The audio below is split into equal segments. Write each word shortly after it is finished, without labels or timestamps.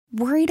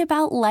Worried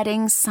about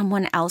letting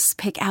someone else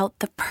pick out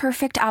the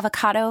perfect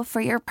avocado for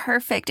your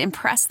perfect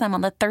impress them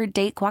on the third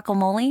date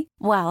guacamole?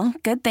 Well,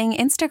 good thing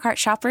Instacart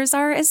shoppers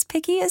are as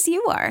picky as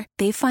you are.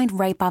 They find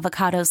ripe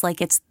avocados like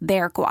it's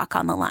their guac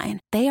on the line.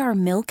 They are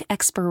milk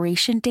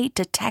expiration date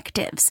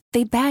detectives.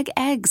 They bag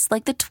eggs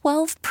like the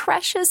 12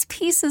 precious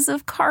pieces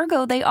of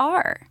cargo they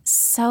are.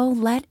 So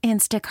let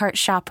Instacart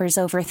shoppers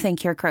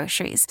overthink your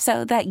groceries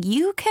so that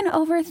you can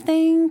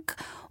overthink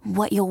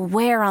what you'll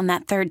wear on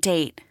that third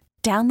date.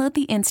 Download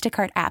the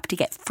Instacart app to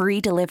get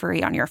free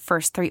delivery on your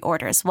first 3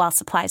 orders while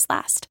supplies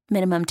last.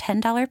 Minimum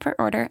 $10 per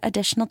order.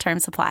 Additional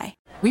terms apply.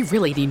 We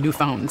really need new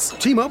phones.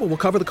 T-Mobile will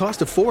cover the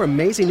cost of 4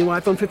 amazing new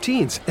iPhone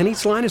 15s, and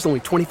each line is only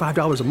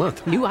 $25 a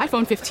month. New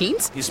iPhone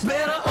 15s? It's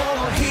better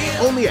over here.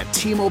 Only at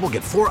T-Mobile,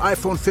 get 4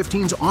 iPhone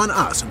 15s on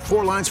us and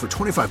 4 lines for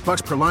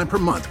 $25 per line per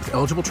month with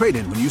eligible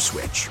trade-in when you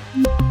switch.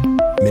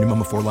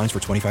 Minimum of 4 lines for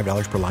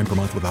 $25 per line per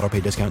month with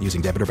autopay discount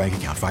using debit or bank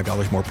account.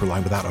 $5 more per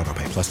line without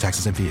autopay, plus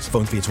taxes and fees.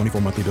 Phone fee at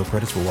 24 monthly bill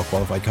credits for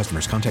well-qualified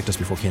customers. Contact us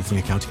before canceling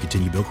account to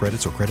continue bill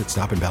credits or credit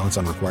stop and balance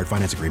on required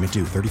finance agreement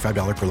due.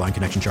 $35 per line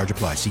connection charge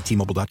applies. See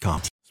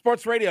T-Mobile.com.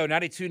 Sports Radio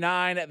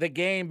 92.9, The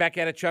Game, back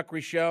at a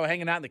Chuckery Show,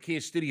 hanging out in the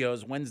Kia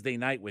Studios Wednesday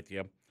night with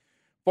you.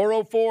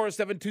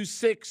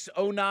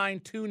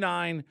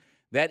 404-726-0929.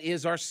 That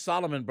is our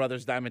Solomon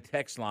Brothers Diamond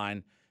text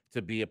line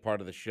to be a part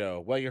of the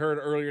show. Well, you heard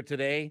earlier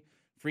today,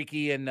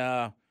 Freaky and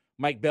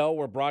Mike Bell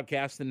were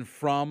broadcasting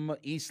from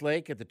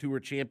Eastlake at the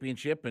Tour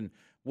Championship, and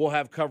we'll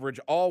have coverage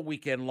all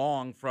weekend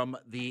long from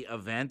the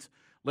event.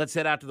 Let's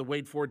head out to the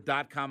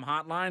WadeFord.com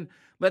hotline.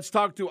 Let's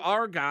talk to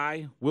our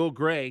guy, Will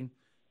Gray. Of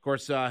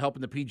course,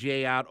 helping the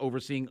PGA out,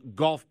 overseeing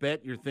Golf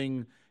Bet, your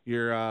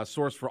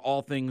source for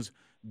all things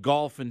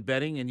golf and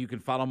betting, and you can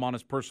follow him on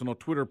his personal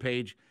Twitter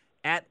page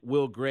at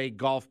Will Gray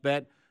Golf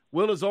Bet.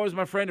 Will, as always,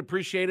 my friend,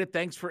 appreciate it.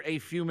 Thanks for a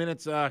few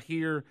minutes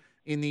here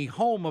in the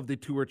home of the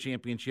Tour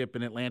Championship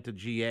in Atlanta,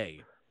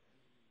 GA.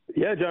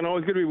 Yeah, John,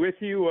 always good to be with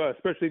you,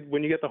 especially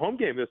when you get the home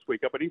game this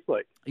week up at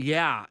Eastlake.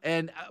 Yeah,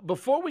 and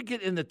before we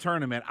get in the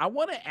tournament, I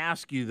want to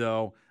ask you,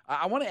 though,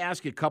 a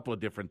couple of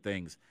different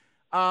things.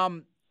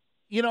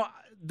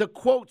 The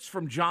quotes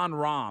from Jon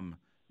Rahm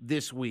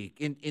this week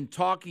in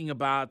talking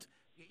about,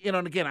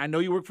 and again, I know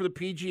you work for the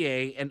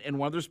PGA, and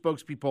one of their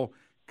spokespeople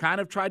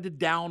kind of tried to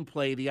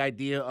downplay the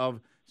idea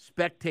of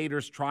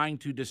spectators trying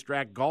to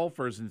distract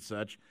golfers and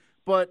such.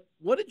 But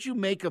what did you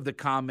make of the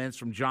comments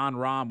from Jon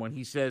Rahm when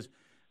he says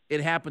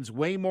it happens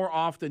way more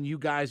often than you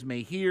guys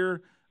may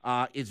hear?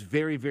 It's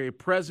very, very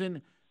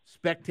present.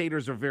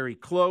 Spectators are very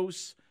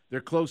close.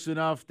 They're close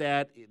enough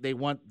that they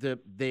want to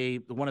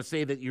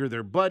say that you're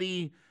their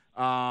buddy.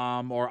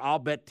 Or I'll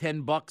bet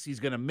 $10 he's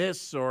going to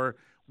miss, or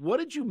what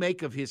did you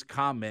make of his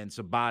comments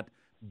about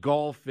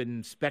golf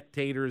and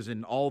spectators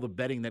and all the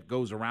betting that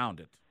goes around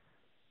it?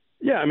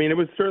 Yeah, I mean, it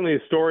was certainly a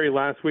story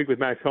last week with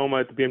Max Homa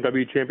at the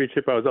BMW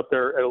Championship. I was up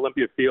there at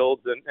Olympia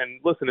Fields, and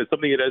listen, it's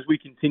something that as we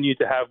continue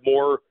to have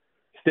more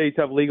states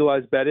have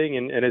legalized betting,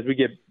 and as we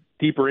get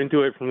deeper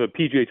into it from the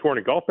PGA Tour and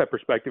a golf bet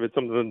perspective, it's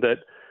something that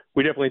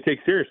we definitely take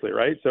seriously,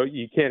 right? So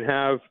you can't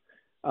have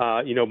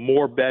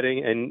more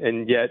betting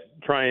and yet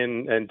try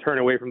and turn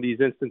away from these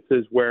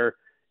instances where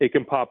it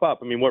can pop up.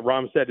 I mean, what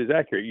Rahm said is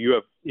accurate. You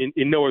have in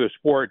no other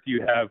sport do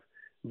you have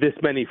this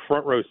many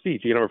front row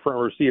seats. You can have a front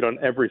row seat on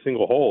every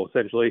single hole,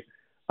 essentially.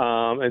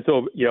 And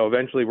so,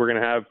 eventually we're going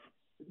to have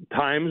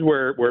times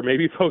where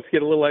maybe folks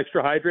get a little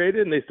extra hydrated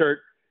and they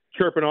start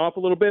chirping off a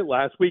little bit.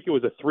 Last week it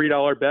was a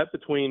 $3 bet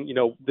between,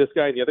 this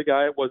guy and the other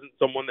guy. It wasn't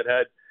someone that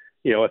had,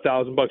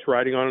 $1,000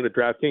 riding on it at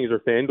DraftKings or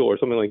FanDuel or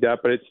something like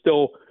that, but it's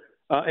still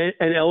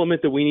an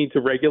element that we need to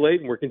regulate,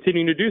 and we're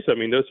continuing to do so. I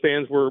mean, those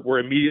fans were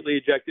immediately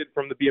ejected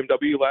from the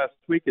BMW last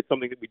week. It's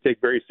something that we take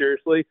very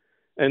seriously,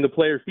 and the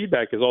player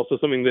feedback is also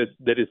something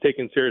that is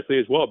taken seriously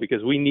as well,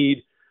 because we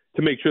need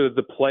to make sure that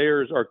the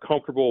players are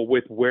comfortable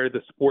with where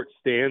the sport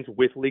stands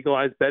with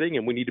legalized betting,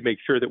 and we need to make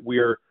sure that we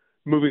are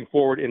moving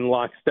forward in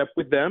lockstep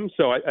with them.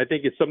 So I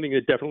think it's something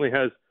that definitely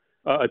has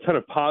a ton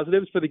of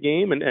positives for the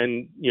game,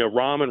 and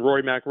Rahm and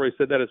Rory McIlroy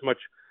said that as much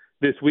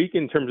this week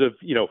in terms of,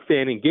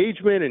 fan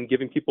engagement and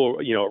giving people,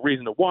 a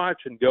reason to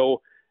watch and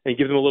go and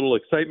give them a little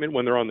excitement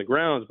when they're on the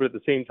grounds. But at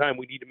the same time,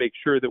 we need to make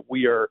sure that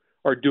we are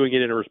doing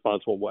it in a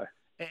responsible way.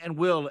 And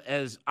Will,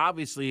 as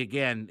obviously,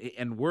 again,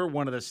 and we're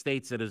one of the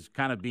states that is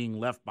kind of being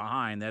left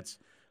behind. That's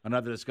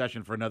another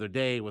discussion for another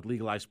day with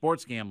legalized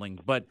sports gambling.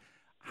 But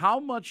how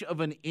much of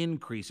an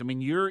increase, I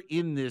mean, you're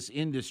in this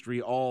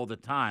industry all the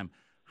time.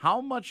 How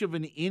much of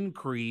an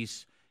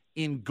increase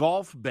in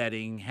golf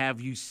betting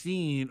have you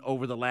seen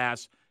over the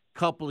last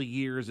couple of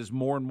years as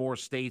more and more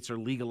states are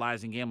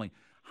legalizing gambling?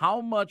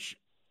 How much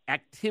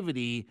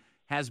activity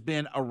has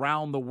been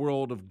around the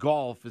world of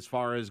golf as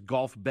far as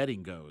golf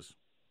betting goes?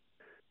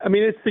 I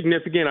mean, it's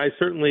significant. I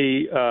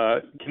certainly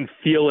can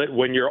feel it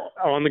when you're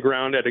on the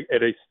ground at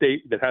a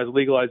state that has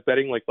legalized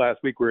betting. Like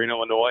last week, we were in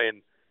Illinois,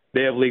 and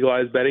they have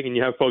legalized betting, and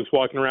you have folks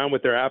walking around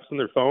with their apps on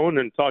their phone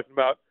and talking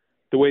about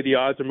the way the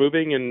odds are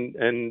moving.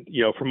 And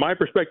from my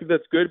perspective,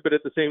 that's good. But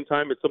at the same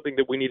time, it's something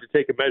that we need to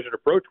take a measured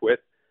approach with.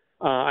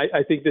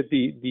 I think that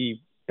the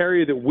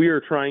area that we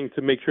are trying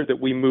to make sure that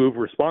we move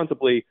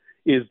responsibly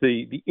is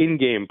the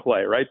in-game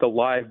play, right? The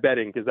live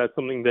betting, because that's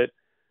something that,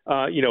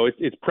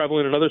 it's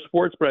prevalent in other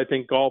sports, but I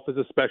think golf is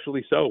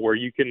especially so, where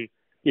you can,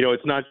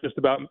 it's not just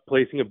about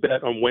placing a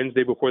bet on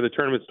Wednesday before the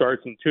tournament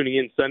starts and tuning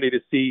in Sunday to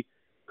see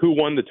who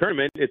won the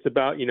tournament. It's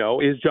about,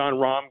 is Jon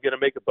Rahm going to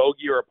make a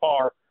bogey or a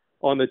par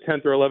on the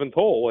 10th or 11th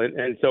hole?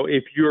 And so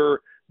if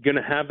you're going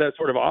to have that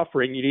sort of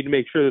offering, you need to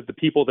make sure that the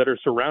people that are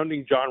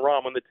surrounding Jon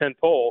Rahm on the 10th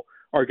hole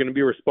are going to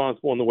be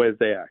responsible in the ways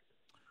they act.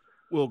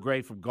 Will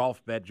Gray from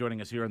GolfBet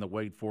joining us here on the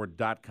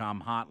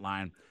WadeFord.com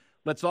hotline.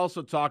 Let's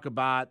also talk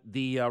about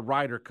the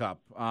Ryder Cup.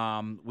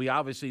 We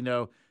obviously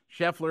know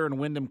Scheffler and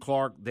Wyndham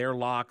Clark, they're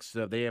locks.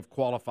 They have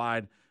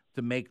qualified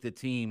to make the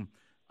team.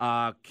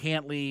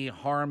 Cantley,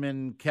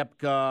 Harmon,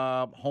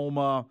 Koepka,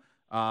 Homa,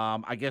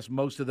 I guess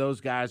most of those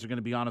guys are going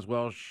to be on as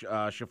well.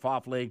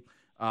 Schauffele,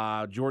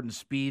 Jordan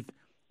Spieth.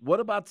 What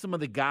about some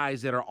of the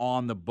guys that are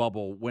on the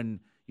bubble?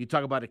 When you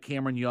talk about a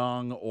Cameron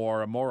Young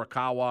or a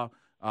Morikawa,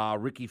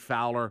 Ricky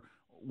Fowler,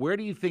 where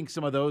do you think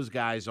some of those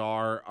guys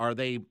are? Are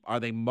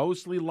they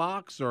mostly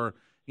locks, or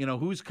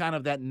who's kind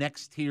of that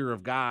next tier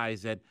of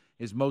guys that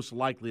is most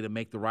likely to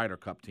make the Ryder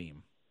Cup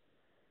team?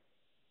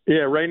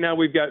 Yeah, right now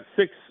we've got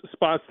 6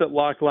 spots that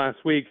locked last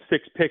week.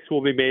 6 picks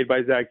will be made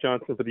by Zach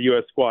Johnson for the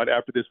U.S. squad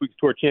after this week's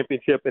Tour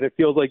Championship, and it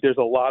feels like there's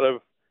a lot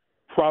of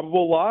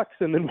probable locks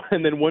and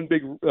then one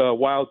big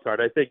wild card.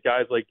 I think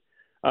guys like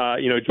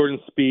Jordan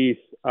Spieth,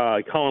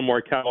 Colin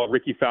Morikawa,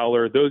 Ricky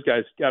Fowler, those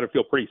guys got to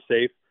feel pretty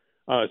safe,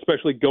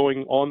 especially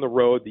going on the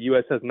road. The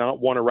U.S. has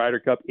not won a Ryder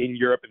Cup in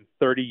Europe in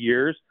 30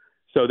 years,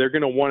 so they're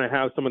going to want to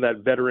have some of that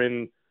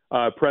veteran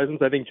presence.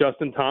 I think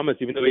Justin Thomas,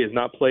 even though he has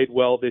not played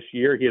well this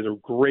year, he has a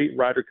great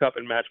Ryder Cup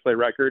and match play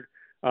record.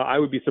 I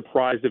would be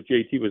surprised if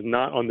JT was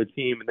not on the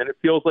team. And then it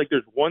feels like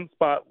there's one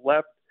spot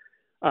left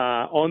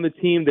on the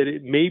team that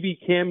maybe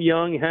Cam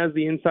Young has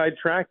the inside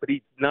track, but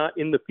he's not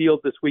in the field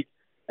this week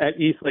at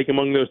Eastlake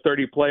among those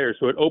 30 players.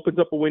 So it opens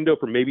up a window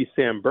for maybe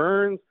Sam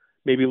Burns,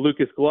 maybe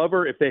Lucas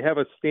Glover. If they have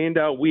a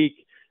standout week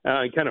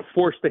and kind of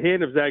force the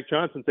hand of Zach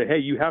Johnson, say, hey,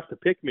 you have to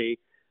pick me,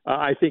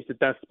 I think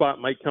that spot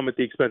might come at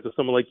the expense of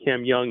someone like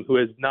Cam Young, who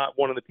has not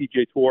won on the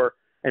PGA Tour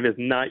and has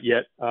not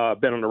yet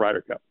been on the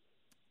Ryder Cup.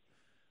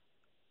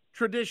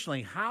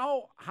 Traditionally,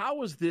 how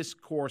is this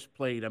course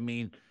played? I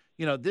mean,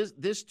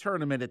 this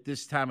tournament at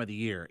this time of the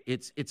year,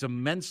 it's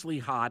immensely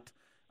hot.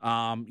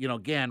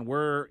 Again,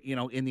 we're,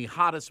 in the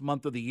hottest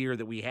month of the year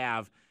that we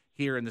have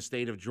here in the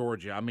state of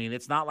Georgia. I mean,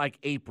 it's not like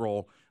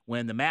April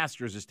when the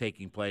Masters is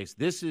taking place.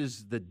 This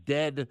is the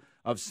dead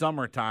of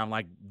summertime,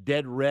 like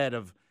dead red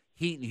of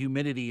heat and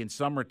humidity in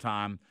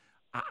summertime.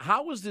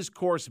 How has this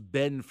course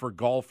been for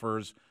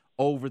golfers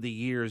over the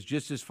years,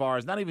 just as far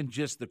as not even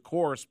just the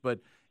course, but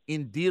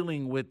in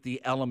dealing with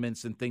the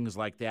elements and things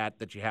like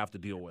that you have to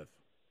deal with?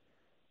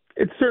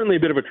 It's certainly a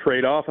bit of a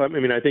trade-off. I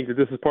mean, I think that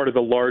this is part of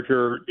the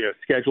larger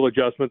schedule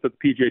adjustment that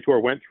the PGA Tour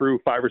went through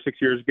 5 or 6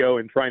 years ago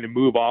and trying to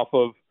move off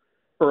of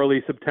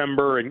early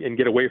September and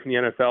get away from the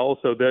NFL.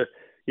 So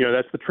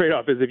that's the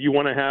trade-off, is if you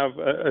want to have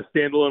a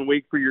standalone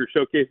week for your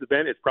showcase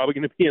event, it's probably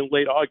going to be in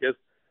late August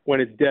when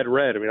it's dead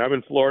red. I mean, I'm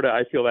in Florida.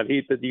 I feel that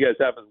heat that you guys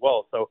have as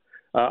well. So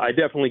I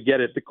definitely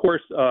get it. The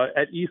course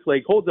at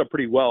Eastlake holds up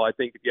pretty well, I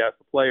think, if you ask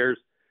the players.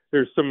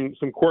 There's some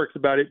quirks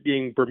about it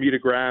being Bermuda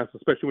grass,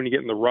 especially when you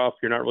get in the rough.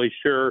 You're not really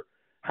sure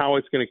how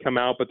it's going to come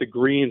out, but the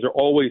greens are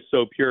always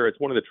so pure. It's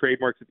one of the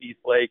trademarks of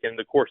Eastlake, and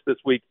the course this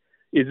week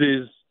is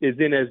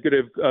in as good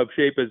of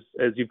shape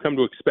as you've come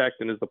to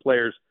expect and as the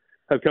players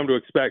have come to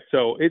expect.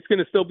 So it's going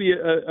to still be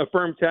a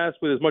firm test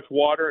with as much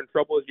water and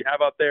trouble as you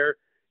have out there.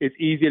 It's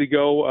easy to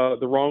go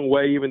the wrong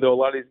way, even though a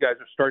lot of these guys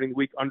are starting the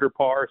week under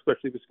par,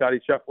 especially with Scotty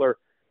Scheffler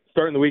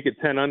starting the week at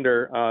 10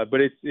 under.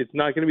 But it's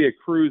not going to be a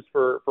cruise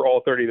for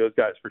all 30 of those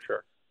guys for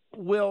sure.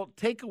 Will,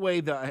 take away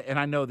and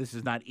I know this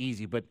is not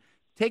easy, but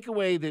take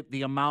away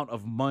the amount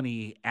of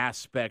money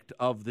aspect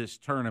of this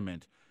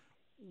tournament.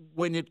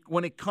 When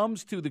it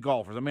comes to the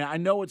golfers, I mean, I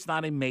know it's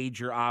not a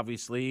major,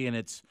 obviously, and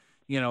it's,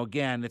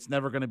 again, it's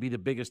never going to be the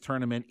biggest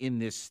tournament in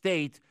this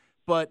state.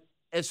 But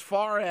as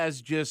far as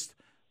just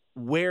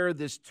where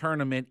this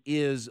tournament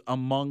is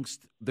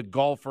amongst the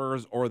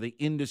golfers or the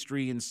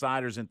industry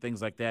insiders and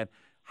things like that,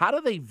 how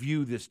do they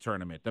view this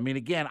tournament? I mean,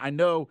 again, I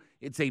know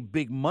it's a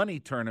big money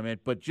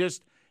tournament, but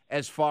just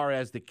as far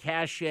as the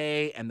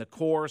cachet and the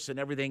course and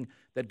everything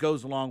that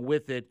goes along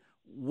with it,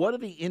 what do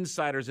the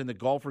insiders and the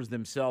golfers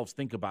themselves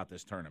think about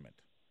this tournament?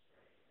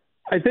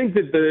 I think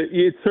that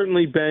it's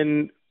certainly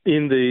been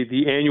in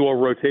the annual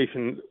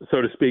rotation,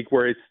 so to speak,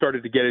 where it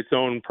started to get its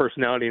own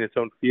personality and its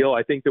own feel.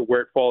 I think that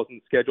where it falls in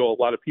the schedule, a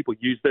lot of people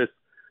use this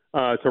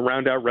to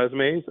round out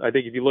resumes. I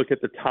think if you look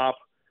at the top,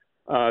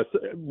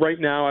 right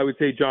now I would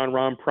say Jon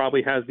Rahm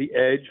probably has the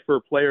edge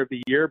for Player of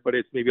the Year, but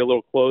it's maybe a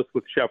little close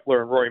with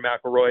Scheffler and Rory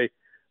McIlroy.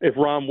 If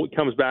Rahm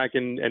comes back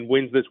and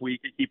wins this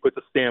week, he puts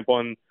a stamp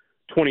on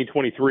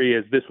 2023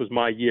 as this was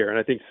my year. And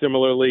I think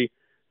similarly,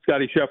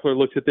 Scotty Scheffler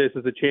looks at this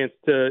as a chance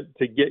to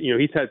get,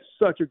 he's had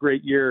such a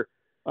great year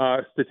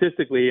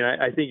statistically.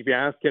 And I think if you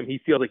ask him, he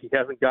feels like he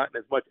hasn't gotten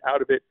as much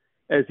out of it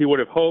as he would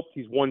have hoped.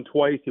 He's won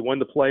twice. He won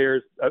the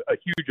Players, a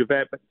huge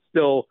event, but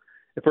still,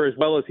 for as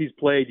well as he's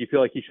played, you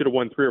feel like he should have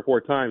won 3 or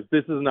 4 times.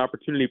 This is an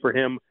opportunity for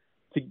him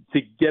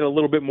to get a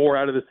little bit more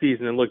out of the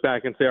season and look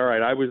back and say, all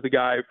right, I was the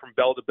guy from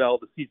bell to bell,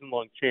 the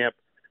season-long champ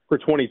for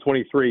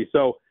 2023.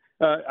 So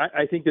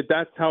I think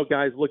that's how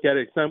guys look at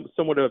it,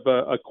 somewhat of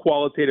a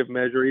qualitative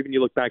measure. Even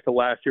you look back to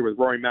last year with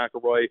Rory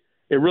McIlroy,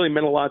 it really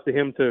meant a lot to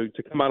him to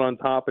come out on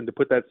top and to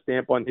put that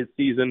stamp on his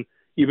season,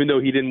 even though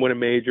he didn't win a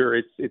major.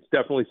 It's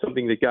definitely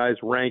something that guys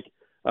rank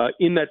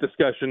in that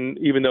discussion,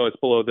 even though it's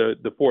below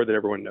the 4 that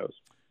everyone knows.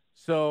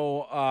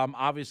 So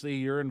obviously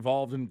you're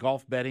involved in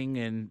golf betting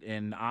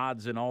and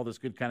odds and all this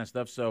good kind of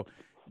stuff. So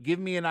give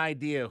me an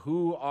idea.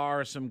 Who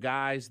are some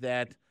guys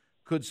that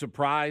could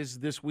surprise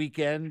this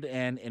weekend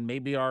and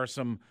maybe are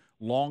some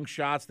long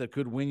shots that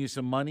could win you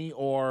some money?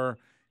 Or,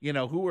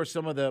 who are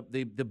some of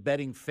the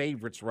betting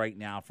favorites right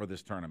now for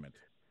this tournament?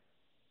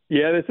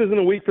 Yeah, this isn't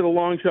a week for the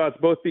long shots,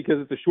 both because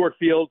it's a short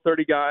field,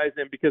 30 guys,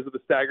 and because of the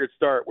staggered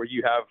start where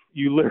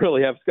you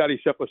literally have Scottie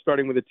Scheffler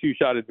starting with a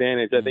 2-shot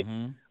advantage. I think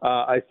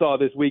I saw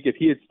this week if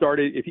he had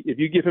started, if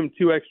you give him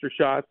 2 extra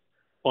shots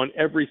on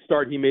every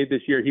start he made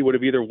this year, he would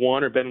have either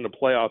won or been in the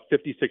playoff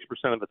 56%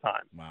 of the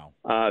time.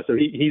 Wow. So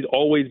he's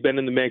always been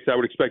in the mix. I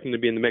would expect him to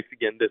be in the mix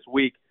again this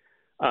week.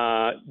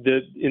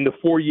 In the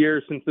 4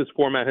 years since this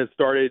format has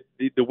started,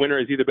 the winner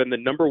has either been the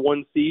number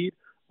 1 seed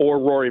or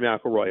Rory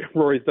McIlroy.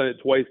 Rory's done it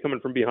twice coming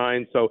from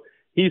behind, so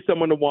he's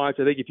someone to watch.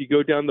 I think if you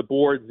go down the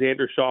board,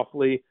 Xander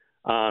Schauffele,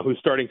 who's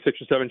starting 6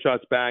 or 7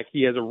 shots back,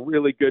 he has a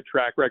really good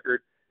track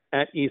record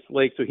at East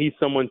Lake, so he's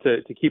someone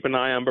to keep an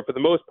eye on. But for the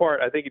most part,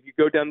 I think if you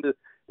go down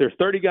there's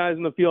 30 guys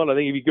in the field. I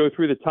think if you go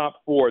through the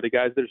top 4, the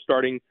guys that are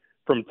starting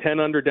from 10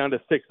 under down to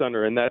 6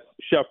 under, and that's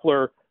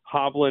Scheffler,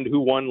 Hovland,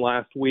 who won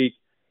last week,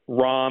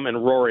 Rahm,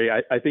 and Rory,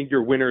 I think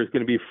your winner is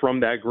going to be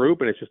from that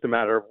group, and it's just a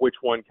matter of which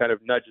one kind of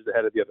nudges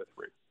ahead of the other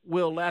 3.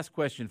 Will, last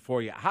question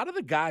for you. How do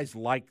the guys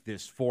like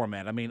this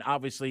format? I mean,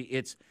 obviously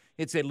it's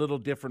a little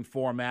different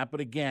format, but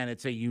again,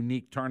 it's a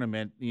unique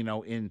tournament,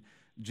 in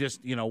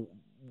just,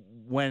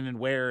 when and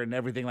where and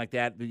everything like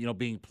that,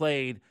 being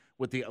played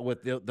with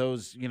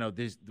those,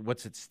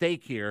 what's at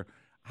stake here.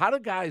 How do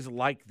guys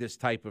like this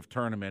type of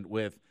tournament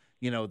with,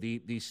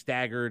 the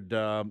staggered,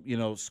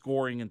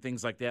 scoring and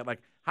things like that?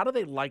 Like, how do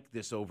they like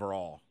this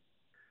overall?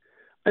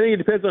 I think it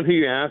depends on who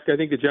you ask. I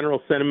think the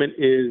general sentiment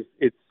is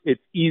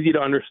it's easy to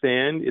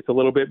understand. It's a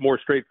little bit more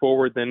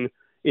straightforward than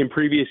in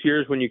previous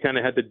years when you kind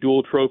of had the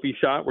dual trophy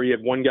shot where you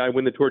had one guy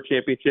win the Tour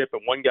Championship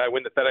and one guy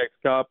win the FedEx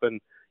Cup,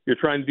 and you're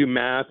trying to do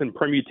math and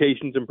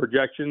permutations and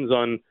projections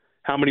on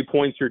how many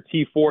points your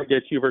T4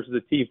 gets you versus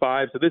a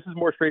T5. So this is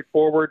more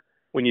straightforward.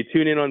 When you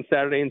tune in on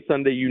Saturday and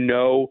Sunday,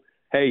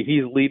 hey,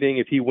 he's leading.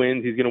 If he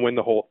wins, he's going to win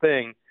the whole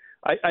thing.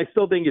 I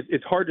still think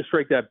it's hard to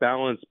strike that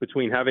balance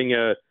between having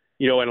an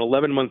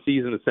 11-month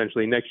season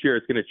essentially. Next year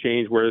it's going to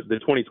change where the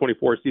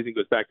 2024 season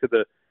goes back to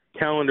the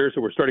calendar, so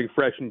we're starting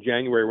fresh in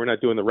January. We're not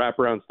doing the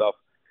wraparound stuff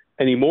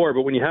anymore.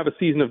 But when you have a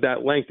season of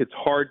that length, it's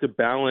hard to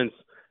balance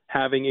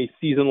having a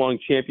season-long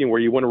champion where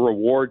you want to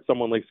reward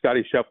someone like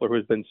Scottie Scheffler, who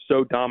has been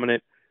so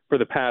dominant for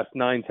the past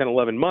 9, 10,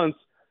 11 months,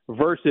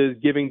 versus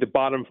giving the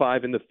bottom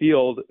 5 in the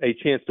field a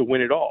chance to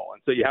win it all.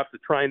 And so you have to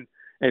try and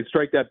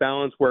strike that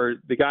balance where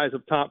the guys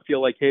up top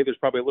feel like, hey, there's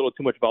probably a little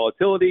too much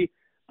volatility.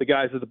 The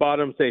guys at the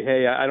bottom say,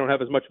 hey, I don't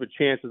have as much of a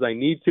chance as I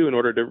need to in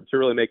order to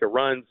really make a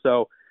run.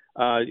 So,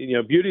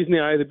 beauty's in the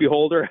eye of the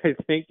beholder. I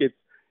think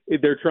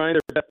they're trying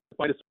their best to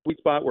find a sweet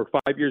spot. We're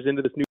 5 years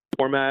into this new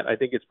format. I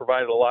think it's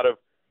provided a lot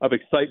of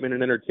excitement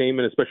and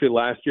entertainment, especially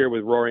last year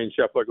with Rory and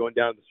Scheffler going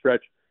down the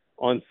stretch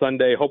on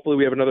Sunday. Hopefully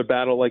we have another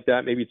battle like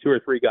that, maybe 2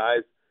 or 3 guys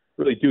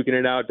really duking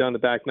it out down the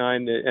back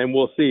 9, and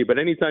we'll see. But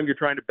anytime you're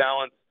trying to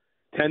balance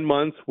 10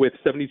 months with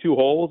 72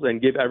 holes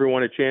and give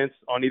everyone a chance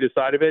on either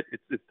side of it,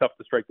 it's tough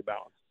to strike the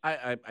balance.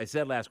 I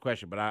said last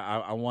question, but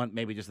I want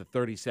maybe just a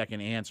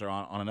 30-second answer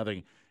on another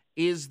thing.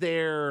 Is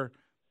there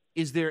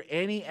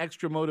any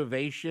extra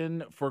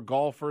motivation for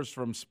golfers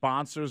from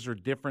sponsors or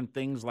different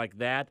things like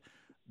that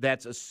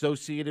that's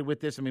associated with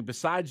this? I mean,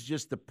 besides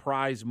just the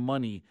prize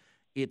money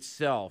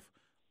itself,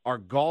 are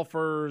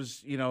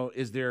golfers,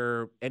 is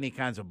there any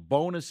kinds of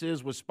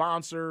bonuses with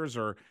sponsors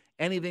or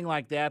anything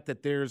like that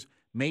there's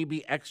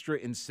maybe extra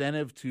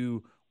incentive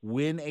to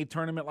win a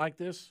tournament like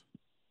this?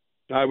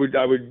 I would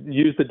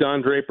use the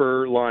Don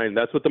Draper line.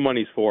 That's what the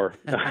money's for.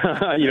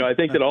 I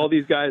think that all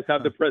these guys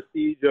have the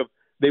prestige of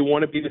they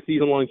want to be the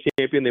season-long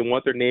champion. They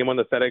want their name on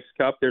the FedEx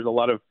Cup. There's a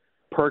lot of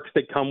perks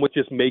that come with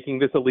just making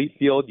this elite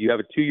field. You have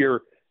a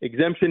 2-year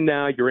exemption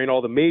now. You're in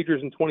all the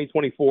majors in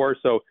 2024.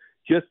 So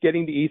just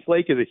getting to East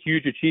Lake is a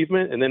huge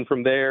achievement. And then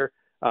from there,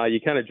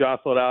 you kind of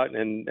jostle it out,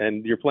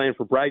 and you're playing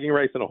for bragging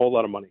rights and a whole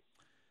lot of money.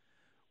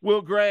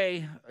 Will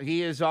Gray,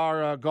 he is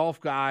our golf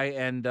guy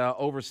and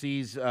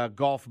oversees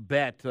Golf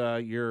Bet,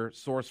 your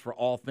source for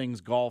all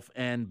things golf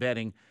and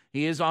betting.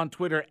 He is on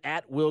Twitter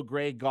at Will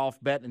Gray Golf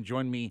Bet, and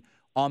join me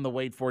on the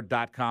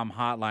waitfor.com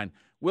hotline.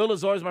 Will,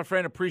 as always, my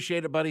friend,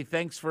 appreciate it, buddy.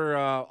 Thanks for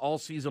all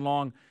season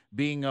long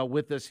being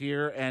with us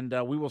here, and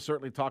we will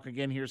certainly talk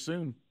again here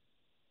soon.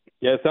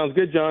 Yeah, sounds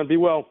good, John. Be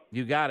well.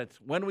 You got it.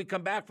 When we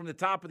come back from the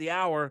top of the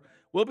hour,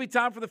 will be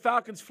time for the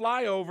Falcons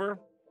flyover.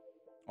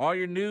 All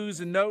your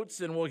news and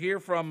notes, and we'll hear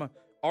from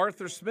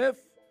Arthur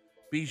Smith,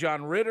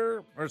 Desmond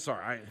Ritter,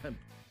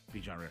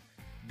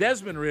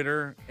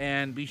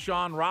 and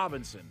Bijan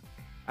Robinson.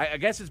 I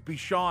guess it's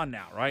Bijan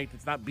now, right?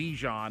 It's not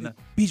Bijan.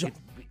 Bijan.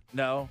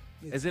 No.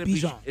 It's Isn't it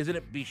Bijan. Isn't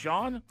it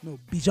Bijan? No,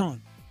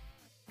 Bijan.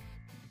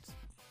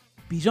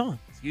 Bijan.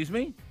 Excuse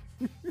me?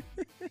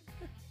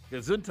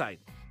 Gesundheit.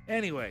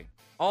 Anyway,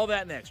 all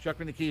that next.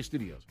 Chuckery in the Kia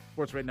Studios.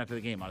 Sports right now to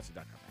the game,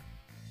 Odyssey.com.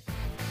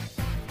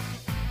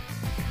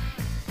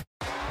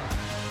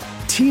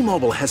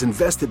 T-Mobile has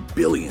invested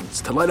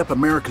billions to light up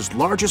America's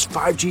largest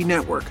 5G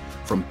network,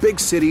 from big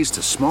cities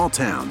to small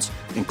towns,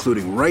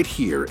 including right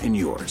here in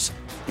yours.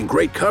 And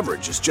great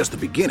coverage is just the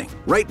beginning.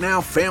 Right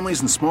now,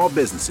 families and small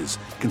businesses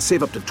can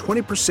save up to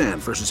 20%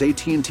 versus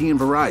AT&T and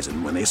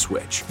Verizon when they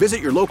switch.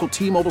 Visit your local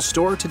T-Mobile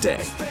store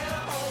today.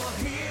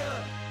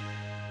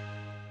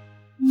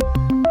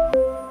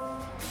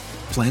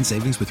 Plan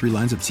savings with 3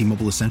 lines of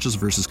T-Mobile Essentials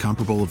versus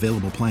comparable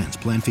available plans.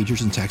 Plan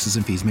features and taxes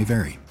and fees may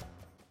vary.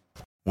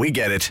 We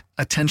get it.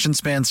 Attention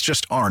spans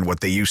just aren't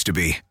what they used to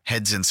be.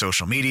 Heads in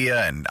social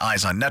media and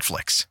eyes on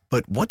Netflix.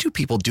 But what do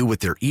people do with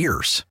their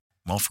ears?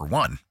 Well, for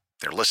one,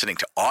 they're listening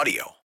to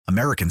audio.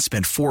 Americans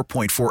spend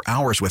 4.4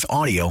 hours with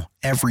audio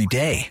every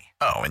day.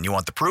 Oh, and you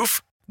want the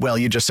proof? Well,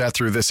 you just sat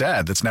through this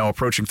ad that's now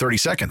approaching 30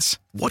 seconds.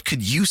 What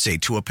could you say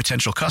to a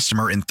potential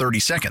customer in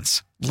 30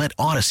 seconds? Let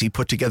Odyssey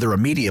put together a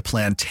media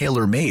plan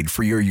tailor-made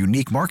for your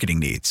unique marketing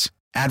needs.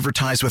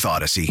 Advertise with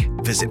Odyssey.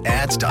 Visit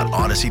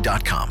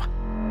ads.odyssey.com.